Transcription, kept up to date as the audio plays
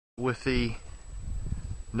With the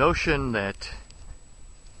notion that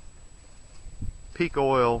peak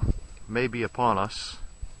oil may be upon us,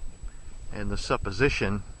 and the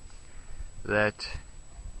supposition that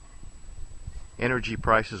energy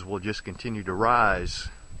prices will just continue to rise,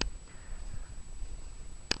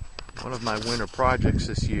 one of my winter projects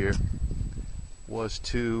this year was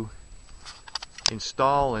to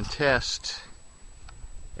install and test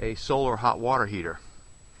a solar hot water heater.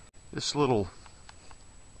 This little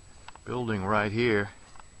building right here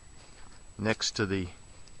next to the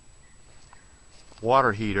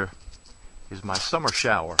water heater is my summer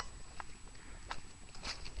shower. I'm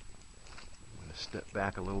going to step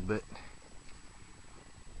back a little bit.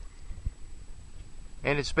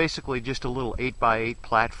 And it's basically just a little 8x8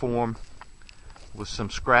 platform with some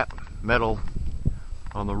scrap metal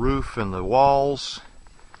on the roof and the walls,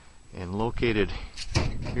 and located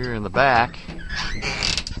here in the back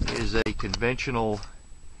is a conventional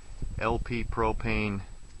LP propane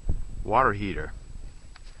water heater.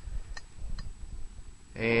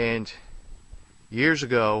 And years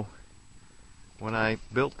ago, when I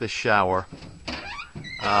built this shower,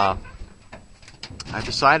 I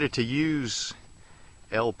decided to use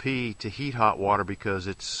LP to heat hot water because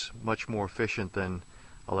it's much more efficient than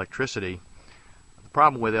electricity. The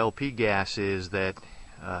problem with LP gas is that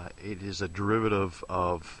it is a derivative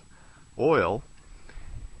of oil,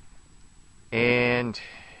 and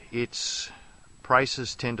its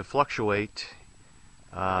prices tend to fluctuate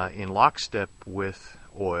in lockstep with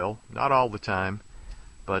oil. Not all the time,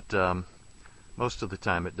 but most of the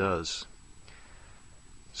time it does.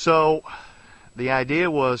 So the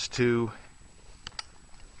idea was to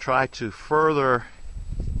try to further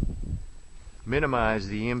minimize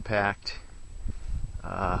the impact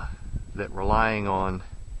that relying on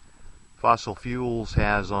fossil fuels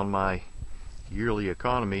has on my yearly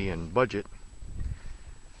economy and budget.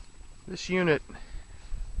 This unit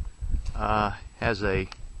has a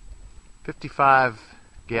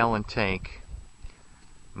 55-gallon tank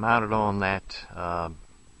mounted on that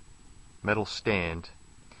metal stand,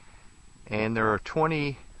 and there are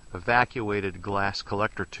 20 evacuated glass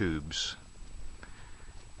collector tubes,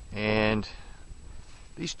 and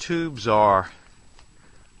these tubes are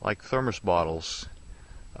like thermos bottles.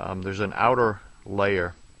 There's an outer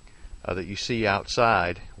layer that you see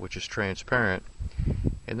outside, which is transparent,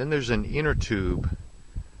 and then there's an inner tube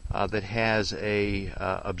that has a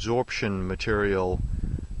absorption material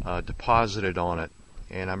deposited on it,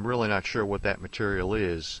 and I'm really not sure what that material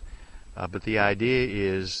is, but the idea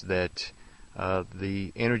is that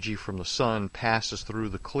the energy from the sun passes through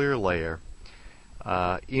the clear layer.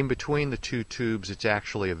 In between the two tubes, it's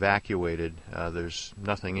actually evacuated. There's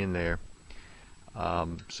nothing in there,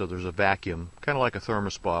 so there's a vacuum, kind of like a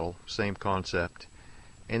thermos bottle, same concept.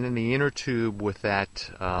 And then the inner tube with that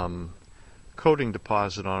coating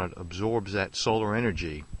deposit on it absorbs that solar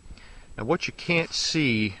energy. Now what you can't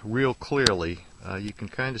see real clearly, you can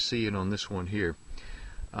kind of see it on this one here.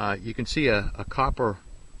 You can see a copper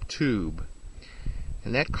tube,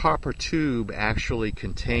 and that copper tube actually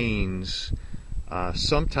contains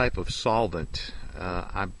some type of solvent.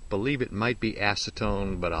 I believe it might be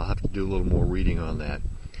acetone, but I'll have to do a little more reading on that.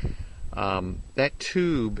 That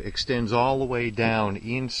tube extends all the way down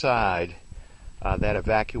inside that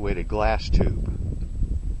evacuated glass tube.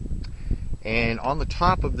 And on the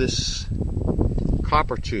top of this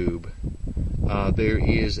copper tube, there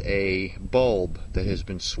is a bulb that has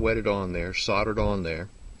been sweated on there, soldered on there.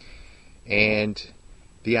 And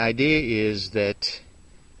the idea is that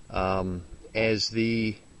as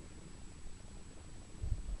the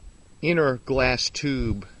inner glass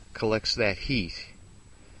tube collects that heat,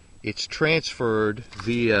 it's transferred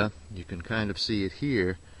via, you can kind of see it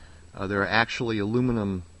here, there are actually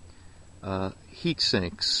aluminum heat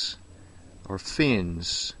sinks or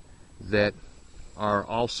fins that are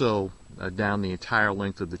also down the entire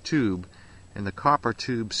length of the tube, and the copper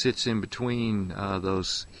tube sits in between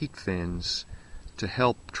those heat fins to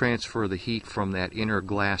help transfer the heat from that inner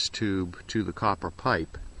glass tube to the copper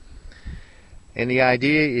pipe. And the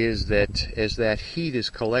idea is that as that heat is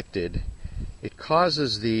collected, it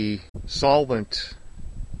causes the solvent-like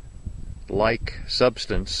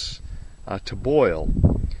substance to boil.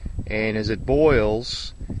 And as it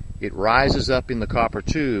boils, it rises up in the copper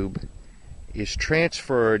tube, is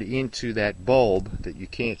transferred into that bulb that you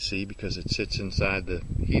can't see because it sits inside the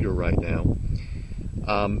heater right now.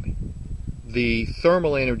 The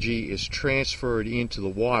thermal energy is transferred into the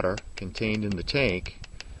water contained in the tank,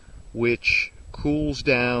 which cools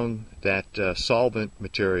down that solvent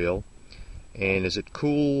material, and as it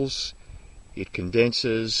cools, it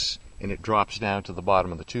condenses and it drops down to the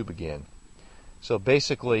bottom of the tube again. So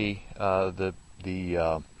basically, there's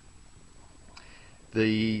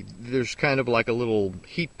kind of like a little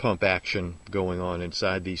heat pump action going on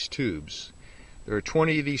inside these tubes. There are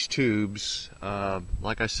 20 of these tubes.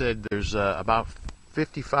 Like I said, there's about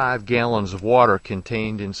 55 gallons of water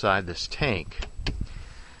contained inside this tank.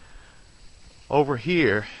 Over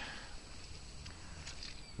here,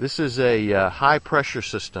 this is a high pressure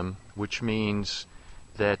system, which means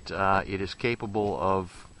that it is capable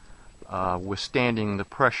of withstanding the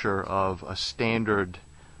pressure of a standard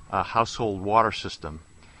household water system.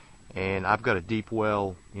 And I've got a deep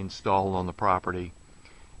well installed on the property,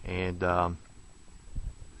 and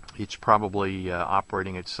it's probably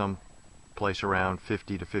operating at some place around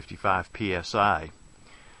 50 to 55 psi.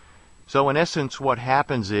 So in essence, what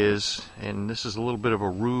happens is, and this is a little bit of a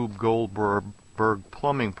Rube Goldberg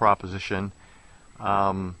plumbing proposition,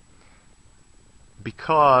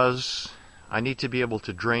 because I need to be able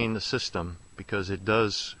to drain the system, because it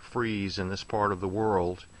does freeze in this part of the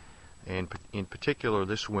world, and in particular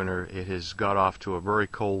this winter it has got off to a very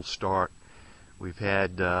cold start. We've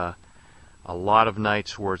had a lot of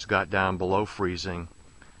nights where it's got down below freezing.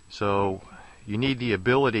 So you need the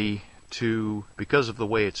ability to, because of the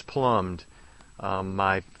way it's plumbed,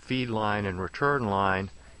 my feed line and return line,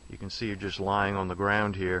 you can see, are just lying on the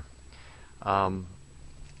ground here.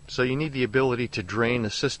 So you need the ability to drain the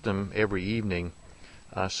system every evening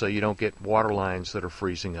so you don't get water lines that are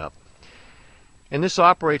freezing up. And this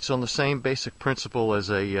operates on the same basic principle as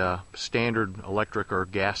a standard electric or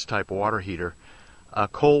gas type water heater.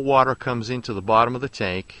 Cold water comes into the bottom of the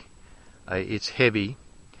tank. It's heavy.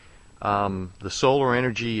 The solar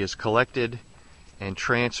energy is collected and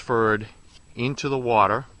transferred into the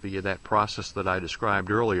water via that process that I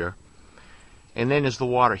described earlier. And then as the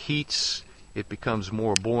water heats, it becomes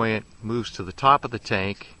more buoyant, moves to the top of the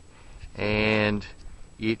tank, and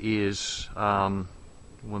it is,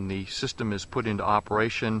 when the system is put into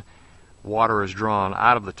operation, water is drawn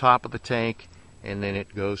out of the top of the tank, and then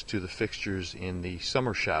it goes to the fixtures in the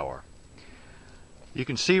summer shower. You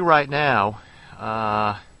can see right now,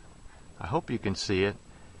 I hope you can see it,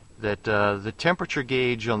 that the temperature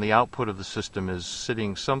gauge on the output of the system is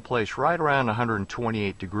sitting someplace right around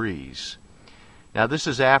 128 degrees. Now this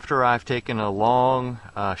is after I've taken a long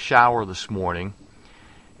shower this morning,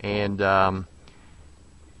 and the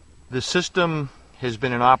system has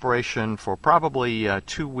been in operation for probably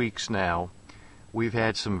 2 weeks now. We've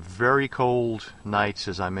had some very cold nights,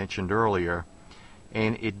 as I mentioned earlier,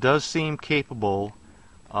 and it does seem capable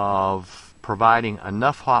of providing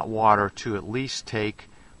enough hot water to at least take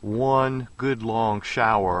one good long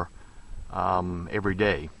shower every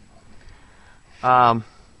day.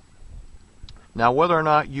 Now, whether or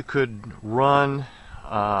not you could run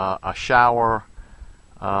a shower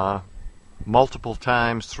multiple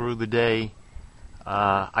times through the day,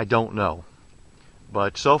 I don't know.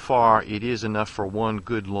 But so far, it is enough for one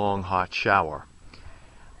good long hot shower.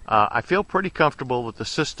 I feel pretty comfortable that the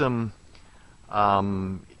system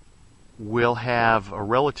will have a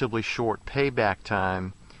relatively short payback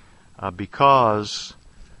time because,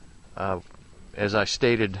 as I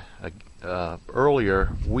stated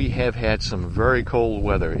earlier, we have had some very cold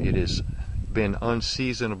weather. It has been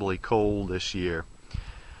unseasonably cold this year.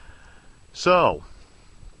 So,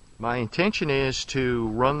 my intention is to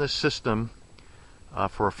run this system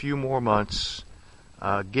for a few more months,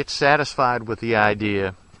 get satisfied with the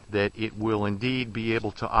idea that it will indeed be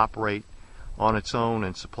able to operate on its own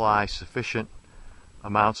and supply sufficient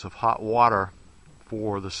amounts of hot water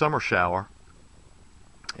for the summer shower.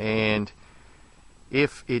 And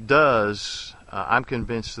if it does, I'm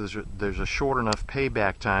convinced there's a short enough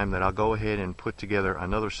payback time that I'll go ahead and put together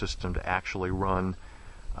another system to actually run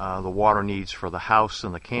the water needs for the house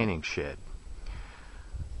and the canning shed.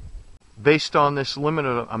 Based on this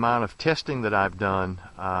limited amount of testing that I've done,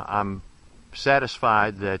 I'm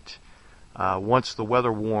satisfied that once the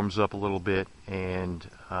weather warms up a little bit and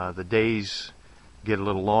the days get a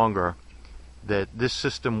little longer, that this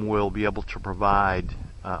system will be able to provide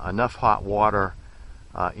enough hot water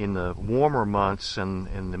in the warmer months and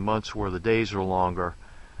in the months where the days are longer.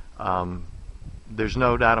 There's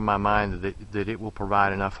no doubt in my mind that it will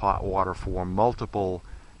provide enough hot water for multiple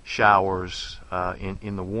showers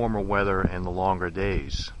in the warmer weather and the longer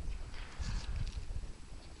days.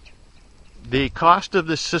 The cost of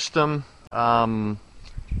this system,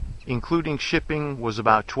 including shipping, was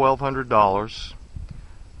about $1,200.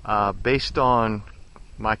 Based on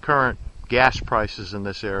my current gas prices in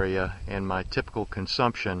this area and my typical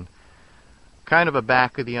consumption, kind of a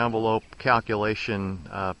back-of-the-envelope calculation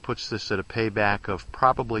puts this at a payback of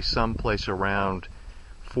probably someplace around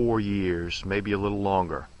 4 years, maybe a little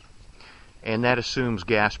longer. and that assumes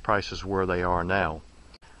gas prices where they are now.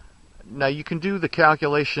 Now you can do the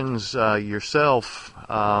calculations yourself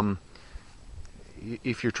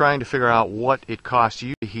if you're trying to figure out what it costs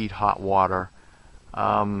you to heat hot water.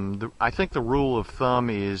 I think the rule of thumb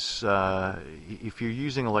is if you're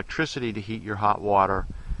using electricity to heat your hot water,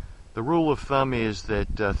 the rule of thumb is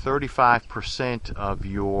that 35% of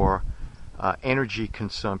your energy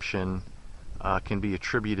consumption can be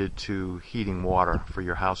attributed to heating water for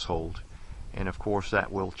your household. And of course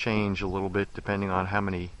that will change a little bit depending on how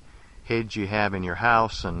many heads you have in your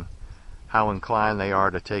house and how inclined they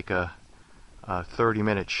are to take a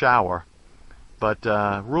 30-minute shower. But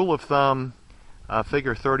rule of thumb,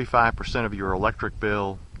 figure 35% of your electric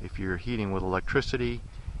bill if you're heating with electricity.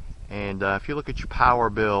 And if you look at your power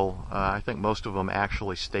bill, I think most of them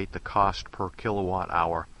actually state the cost per kilowatt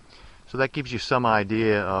hour. So that gives you some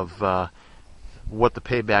idea of what the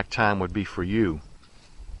payback time would be for you.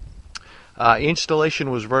 Installation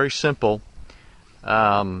was very simple.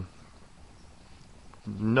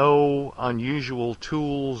 No unusual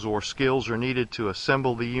tools or skills are needed to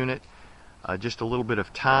assemble the unit. Just a little bit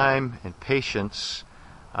of time and patience.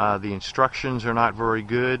 The instructions are not very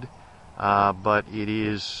good, but it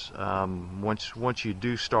is once you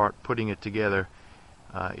do start putting it together,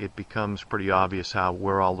 it becomes pretty obvious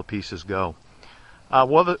where all the pieces go.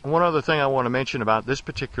 One other thing I want to mention about this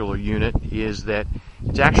particular unit is that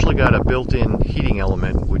it's actually got a built-in heating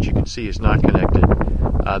element, which you can see is not connected.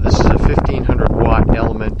 This is a 1500 watt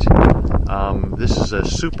element. This is a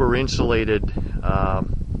super insulated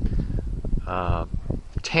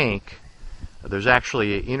tank. There's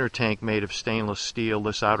actually an inner tank made of stainless steel.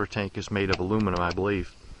 This outer tank is made of aluminum, I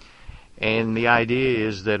believe. And the idea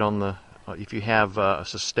is that if you have a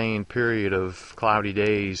sustained period of cloudy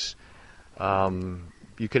days,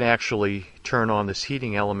 you can actually turn on this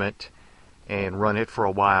heating element and run it for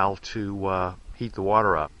a while to heat the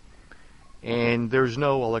water up. And there's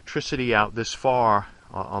no electricity out this far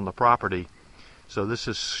on the property, so this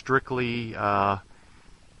is strictly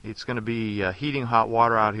it's going to be heating hot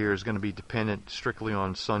water out here is going to be dependent strictly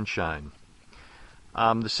on sunshine.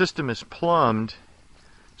 The system is plumbed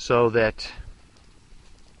so that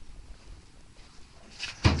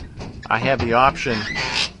I have the option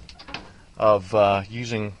of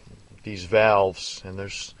using these valves, and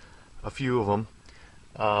there's a few of them,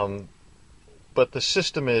 but the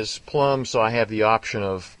system is plumbed so I have the option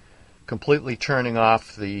of completely turning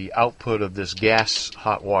off the output of this gas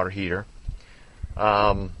hot water heater.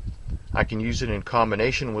 I can use it in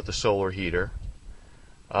combination with the solar heater,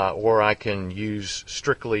 or I can use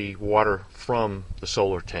strictly water from the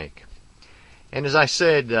solar tank. And as I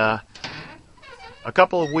said, a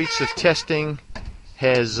couple of weeks of testing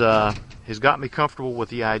has got me comfortable with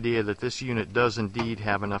the idea that this unit does indeed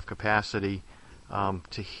have enough capacity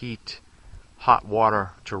to heat hot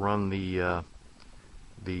water to run the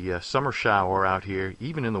summer shower out here,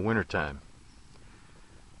 even in the wintertime.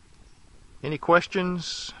 Any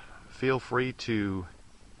questions? Feel free to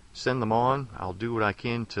send them on. I'll do what I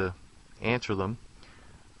can to answer them.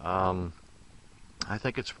 I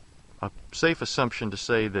think it's a safe assumption to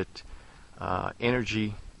say that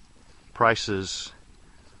energy prices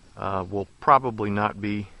will probably not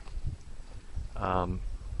be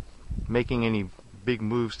making any big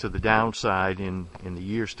moves to the downside in the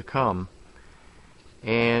years to come.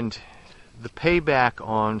 And the payback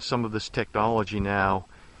on some of this technology now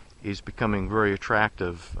is becoming very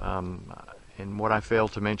attractive. And what I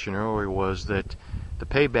failed to mention earlier was that the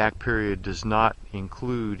payback period does not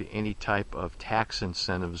include any type of tax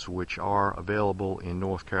incentives which are available in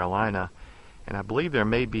North Carolina, and I believe there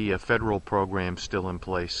may be a federal program still in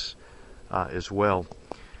place as well.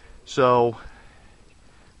 So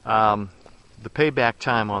the payback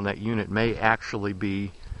time on that unit may actually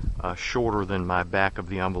be shorter than my back of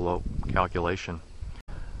the envelope calculation.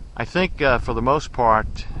 I think for the most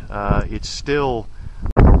part it's still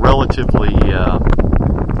a relatively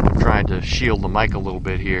trying to shield the mic a little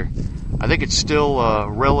bit here. I think it's still a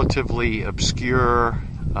relatively obscure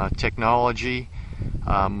technology.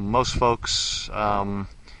 Most folks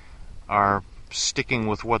are sticking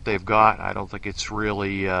with what they've got. I don't think it's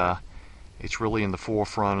really in the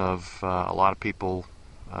forefront of a lot of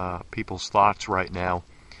people's thoughts right now.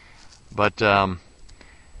 But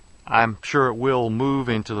I'm sure it will move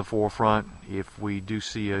into the forefront if we do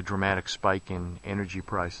see a dramatic spike in energy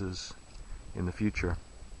prices in the future.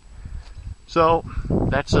 So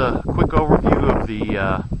that's a quick overview of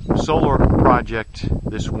the solar project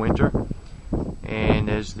this winter. And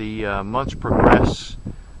as the months progress,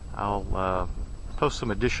 I'll post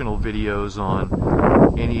some additional videos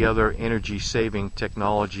on any other energy saving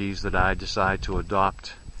technologies that I decide to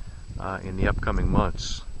adopt in the upcoming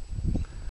months.